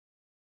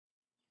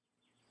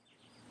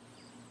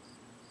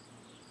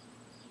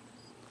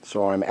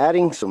So I'm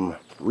adding some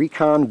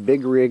Recon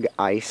Big Rig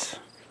Ice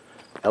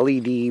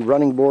LED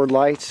running board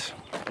lights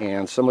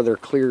and some of their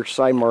clear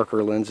side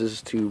marker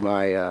lenses to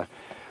my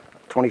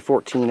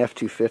 2014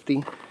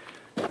 F-250.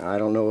 I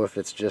don't know if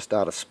it's just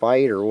out of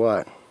spite or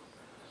what,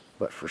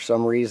 but for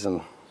some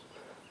reason,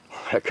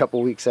 a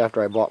couple weeks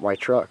after I bought my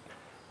truck,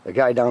 the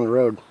guy down the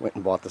road went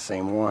and bought the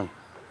same one.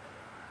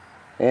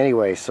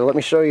 Anyway, so let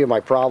me show you my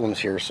problems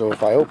here. So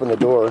if I open the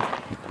door,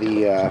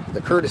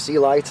 the courtesy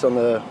lights on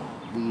the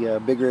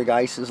Big Rig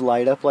Ices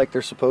light up like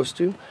they're supposed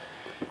to,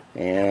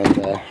 and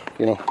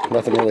you know,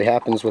 nothing really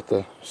happens with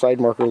the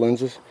side marker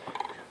lenses.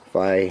 If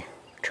I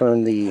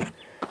turn the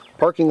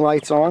parking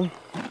lights on,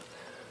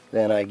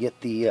 then I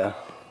get the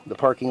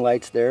parking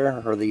lights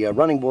there, or the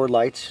running board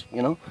lights,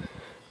 you know.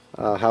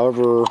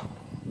 However,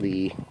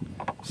 the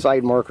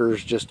side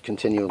markers just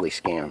continually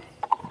scan.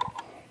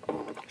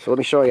 So let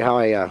me show you how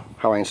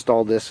I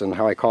installed this and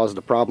how I caused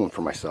the problem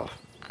for myself.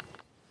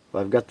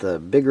 I've got the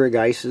Big Rig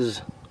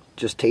Ices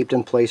just taped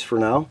in place for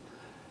now,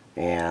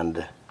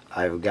 and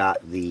I've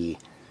got the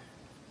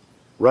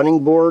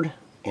running board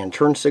and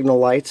turn signal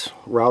lights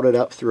routed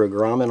up through a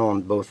grommet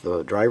on both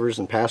the driver's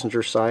and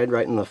passenger side,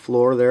 right in the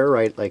floor there,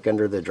 right like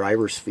under the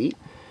driver's feet.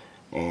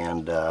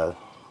 And I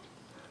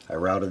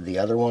routed the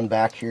other one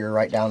back here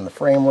right down the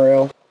frame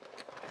rail,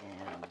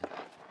 and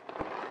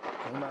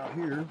came out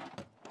here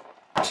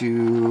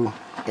to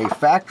a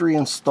factory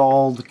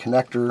installed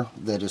connector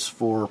that is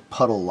for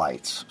puddle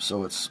lights.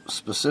 So it's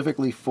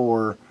specifically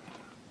for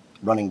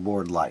running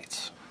board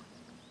lights.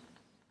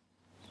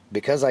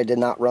 Because I did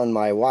not run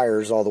my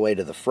wires all the way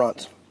to the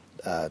front,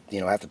 you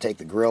know, I have to take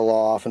the grill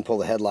off and pull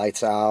the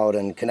headlights out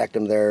and connect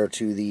them there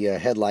to the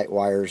headlight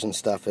wires and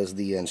stuff as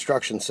the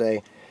instructions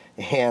say.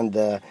 And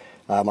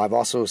I've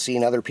also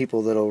seen other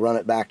people that'll run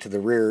it back to the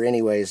rear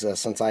anyways.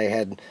 Since I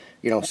had,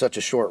 you know, such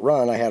a short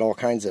run, I had all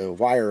kinds of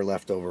wire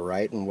left over,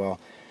 right? And well,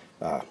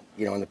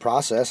 you know, in the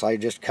process, I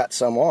just cut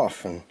some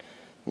off, and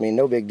I mean,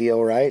 no big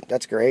deal, right?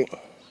 That's great.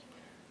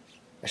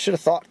 I should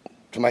have thought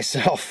to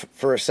myself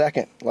for a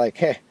second, like,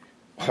 hey,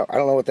 I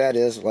don't know what that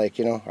is. Like,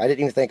 you know, I didn't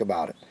even think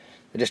about it.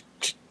 I just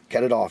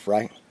cut it off,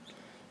 right?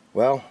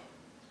 Well,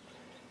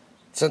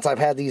 since I've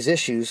had these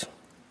issues,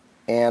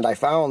 and I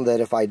found that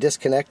if I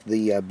disconnect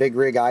the Big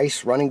Rig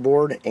Ice running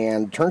board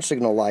and turn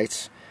signal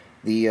lights,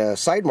 the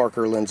side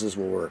marker lenses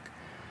will work.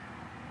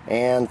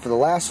 And for the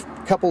last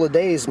couple of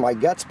days, my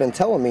gut's been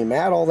telling me,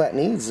 Matt, all that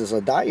needs is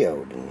a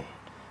diode. And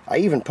I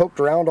even poked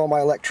around all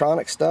my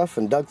electronic stuff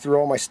and dug through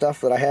all my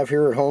stuff that I have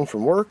here at home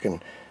from work,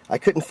 and I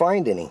couldn't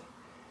find any.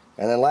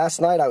 And then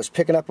last night I was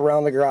picking up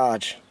around the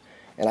garage,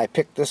 and I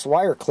picked this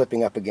wire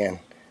clipping up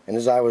again. And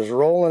as I was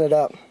rolling it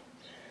up,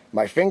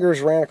 my fingers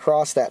ran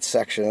across that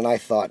section, and I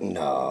thought,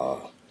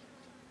 no,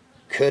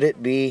 could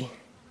it be?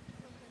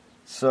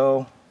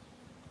 So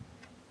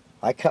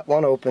I cut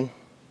one open.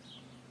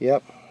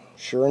 Yep,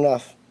 sure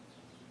enough,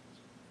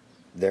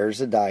 there's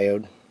a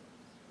diode.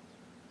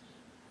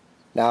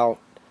 Now,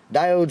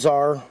 diodes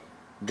are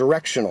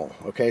directional,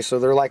 okay? So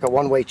they're like a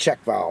one-way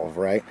check valve,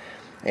 right?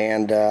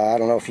 And I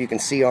don't know if you can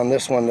see on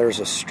this one,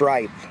 there's a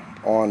stripe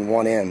on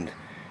one end,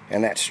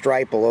 and that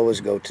stripe will always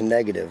go to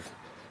negative,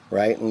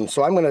 right? And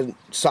so I'm going to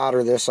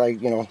solder this.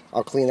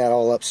 I'll clean that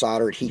all up,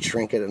 solder it, heat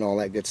shrink it, and all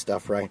that good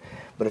stuff, right?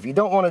 But if you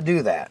don't want to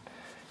do that,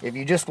 if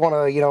you just want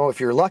to, you know, if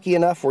you're lucky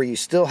enough where you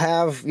still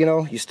have, you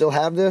know, you still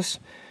have this,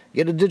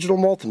 get a digital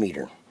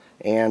multimeter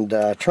and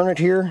turn it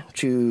here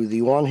to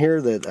the one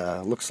here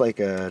that looks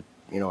like a,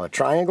 you know, a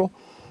triangle.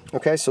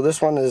 Okay, so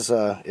this one is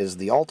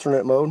the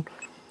alternate mode.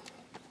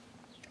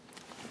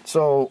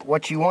 So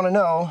what you want to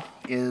know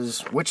is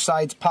which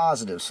side's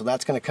positive. So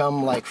that's going to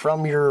come like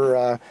from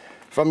your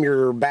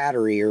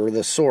battery or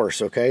the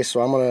source. Okay, so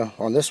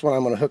on this one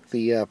I'm gonna hook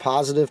the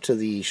positive to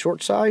the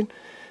short side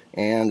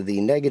and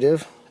the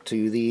negative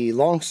to the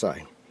long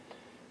side.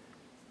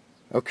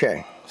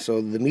 Okay,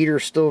 so the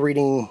meter's still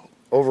reading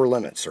over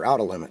limits or out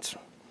of limits.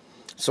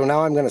 So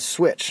now I'm going to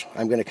switch.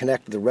 I'm going to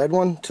connect the red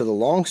one to the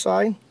long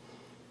side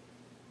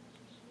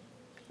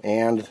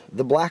and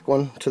the black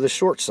one to the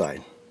short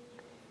side.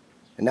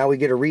 And now we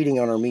get a reading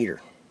on our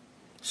meter.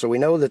 So we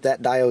know that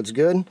that diode's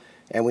good,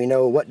 and we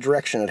know what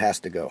direction it has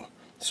to go.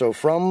 So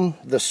from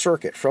the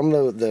circuit, from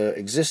the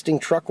existing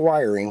truck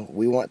wiring,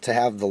 we want to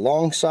have the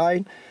long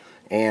side,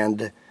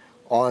 and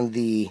on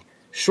the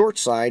short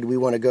side we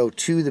want to go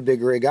to the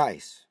Big Rig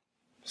Ice.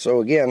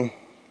 So again,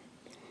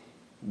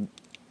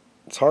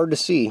 it's hard to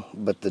see,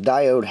 but the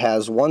diode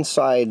has one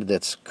side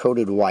that's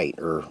coated white,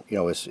 or, you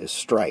know, is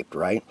striped,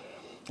 right?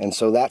 And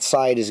so that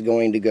side is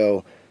going to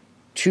go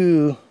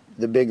to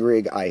the Big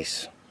Rig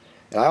Ice.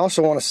 And I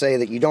also want to say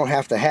that you don't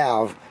have to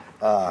have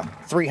a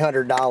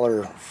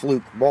 $300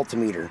 fluke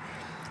multimeter.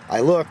 I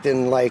looked,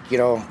 in, like, you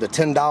know, the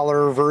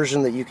 $10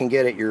 version that you can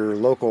get at your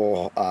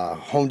local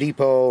Home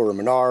Depot or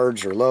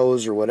Menards or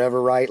Lowe's or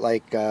whatever, right?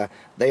 Like,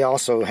 they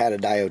also had a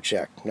diode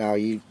check. Now,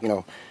 you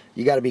know,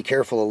 you got to be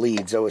careful of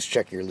leads. Always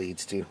check your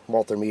leads too.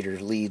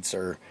 Multimeter leads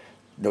are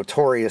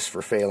notorious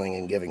for failing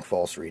and giving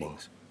false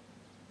readings.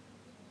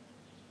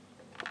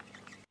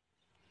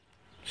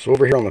 So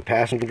over here on the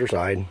passenger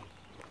side,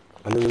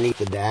 underneath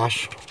the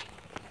dash,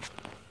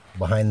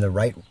 behind the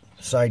right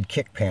side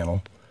kick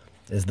panel,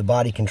 is the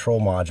body control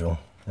module.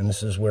 And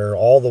this is where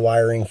all the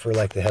wiring for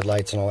like the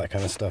headlights and all that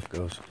kind of stuff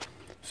goes.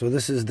 So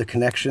this is the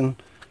connection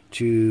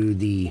to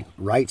the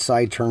right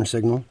side turn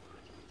signal.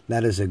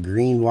 That is a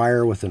green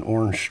wire with an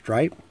orange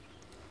stripe.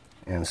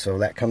 And so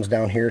that comes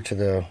down here to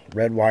the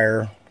red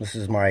wire. This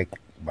is my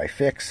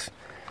fix.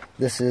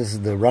 This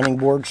is the running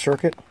board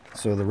circuit.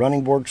 So the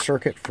running board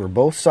circuit for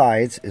both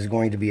sides is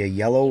going to be a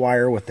yellow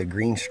wire with a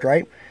green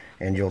stripe.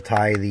 And you'll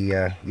tie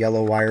the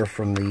yellow wire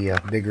from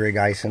the Big Rig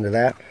Ice into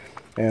that.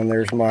 And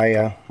there's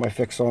my my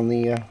fix on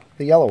the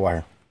yellow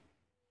wire.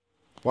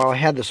 While I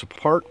had this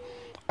apart,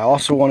 I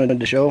also wanted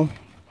to show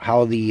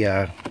how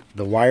the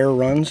wire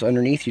runs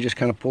underneath. You just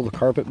kind of pull the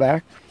carpet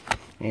back,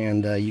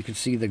 and you can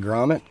see the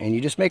grommet, and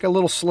you just make a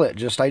little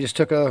slit. I just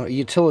took a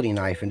utility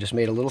knife and just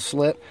made a little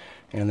slit,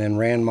 and then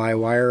ran my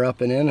wire up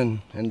and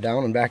in and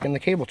down and back in the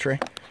cable tray.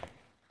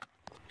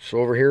 So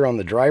over here on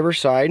the driver's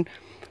side,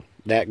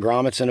 that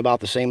grommet's in about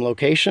the same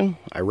location.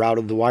 I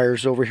routed the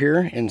wires over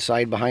here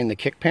inside behind the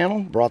kick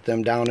panel, brought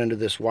them down into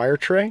this wire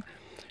tray.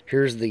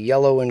 Here's the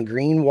yellow and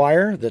green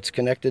wire that's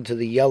connected to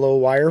the yellow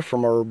wire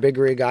from our Big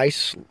Rig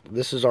Ice.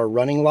 This is our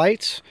running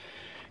lights.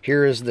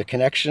 Here is the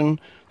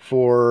connection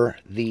for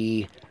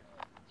the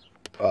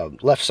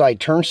left side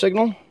turn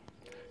signal.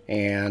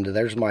 And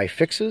there's my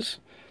fixes.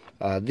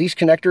 These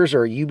connectors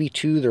are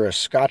UB2. They're a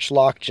Scotch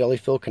lock jelly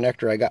fill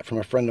connector I got from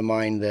a friend of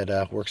mine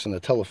that works in the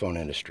telephone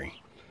industry.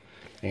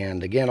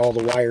 And again, all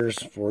the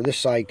wires for this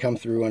side come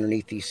through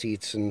underneath these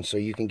seats, and so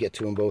you can get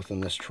to them both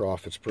in this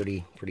trough. It's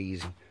pretty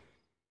easy.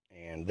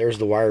 And there's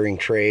the wiring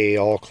tray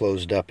all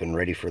closed up and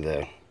ready for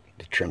the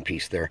trim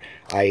piece there.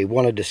 I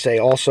wanted to say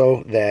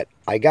also that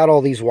I got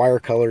all these wire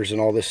colors and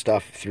all this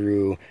stuff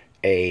through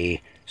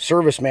a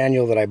service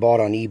manual that I bought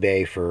on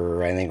eBay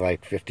for, I think,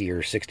 like 50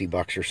 or 60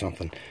 bucks or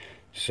something.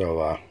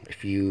 So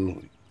if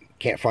you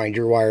can't find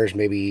your wires,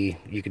 maybe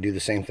you could do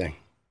the same thing.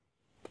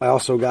 I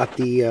also got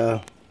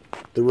the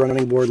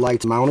running board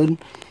lights mounted.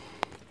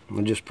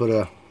 I just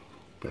I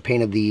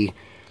painted the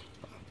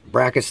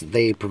brackets that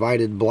they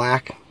provided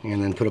black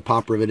and then put a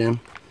pop rivet in.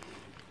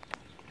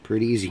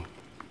 Pretty easy.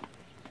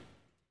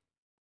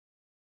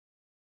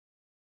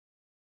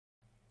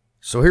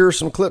 So here are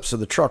some clips of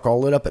the truck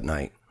all lit up at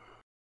night.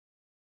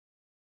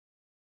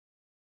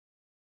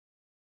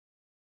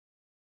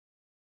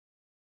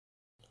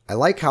 I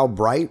like how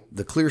bright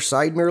the clear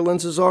side mirror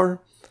lenses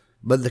are,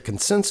 but the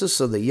consensus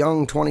of the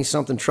young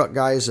 20-something truck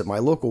guys at my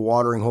local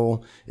watering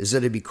hole is that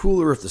it'd be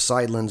cooler if the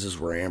side lenses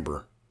were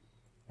amber.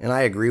 And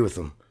I agree with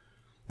them.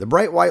 The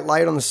bright white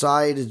light on the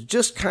side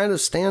just kind of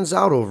stands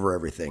out over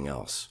everything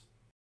else.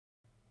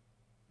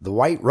 The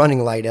white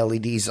running light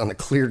LEDs on the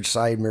cleared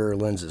side mirror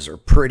lenses are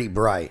pretty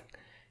bright.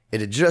 It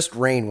had just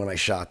rained when I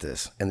shot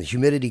this, and the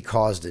humidity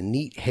caused a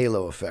neat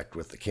halo effect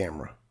with the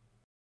camera.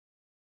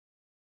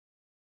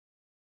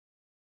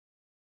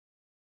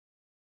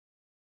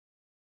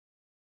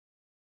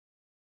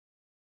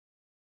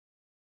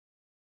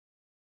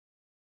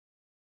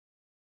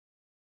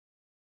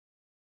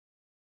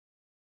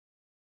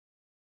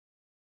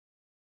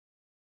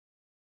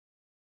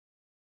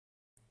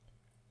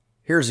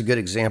 Here's a good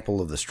example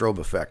of the strobe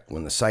effect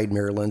when the side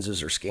mirror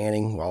lenses are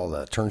scanning while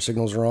the turn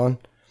signals are on.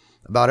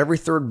 About every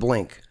third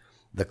blink,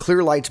 the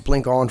clear lights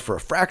blink on for a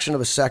fraction of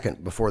a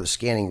second before the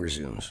scanning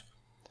resumes.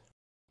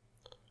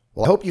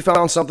 Well, I hope you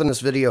found something in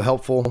this video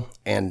helpful,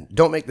 and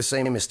don't make the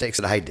same mistakes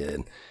that I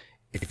did.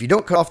 If you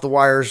don't cut off the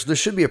wires, this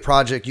should be a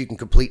project you can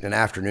complete in an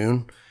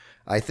afternoon.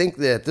 I think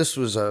that this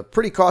was a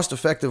pretty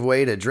cost-effective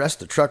way to dress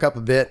the truck up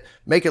a bit,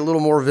 make it a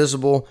little more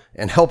visible,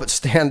 and help it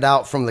stand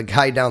out from the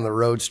guy down the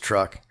road's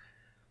truck.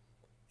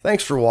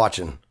 Thanks for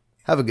watching.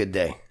 Have a good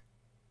day.